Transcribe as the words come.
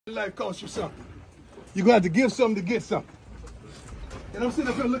Life costs you something. You're going to have to give something to get something. And I'm sitting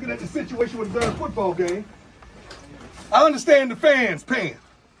up here looking at the situation with the football game. I understand the fans paying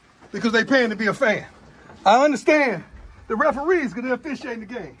because they paying to be a fan. I understand the referees because they're officiating the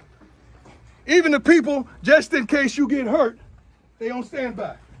game. Even the people, just in case you get hurt, they on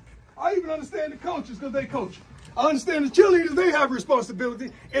standby. I even understand the coaches because they coach. I understand the cheerleaders, they have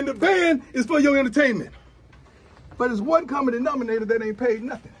responsibility, and the band is for your entertainment. But there's one common denominator that ain't paid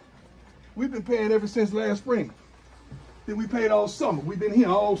nothing. We've been paying ever since last spring. Then we paid all summer. We've been here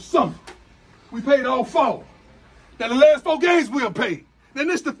all summer. We paid all fall. Now the last 4 games we have paid. Then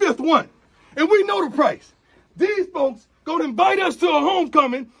this the 5th one. And we know the price. These folks gonna invite us to a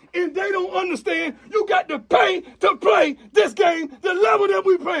homecoming and they don't understand you got to pay to play this game the level that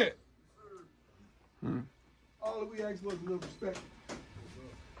we play. All that we ask for is a little respect.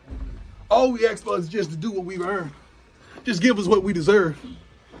 All we ask for is just to do what we've earned. Just give us what we deserve.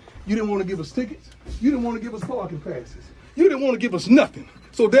 You didn't want to give us tickets. You didn't want to give us parking passes. You didn't want to give us nothing.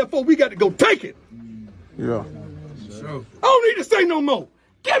 So therefore, we got to go take it. Yeah. I don't need to say no more.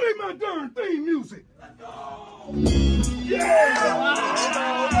 Give me my darn theme music.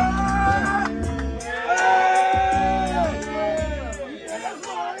 Yeah!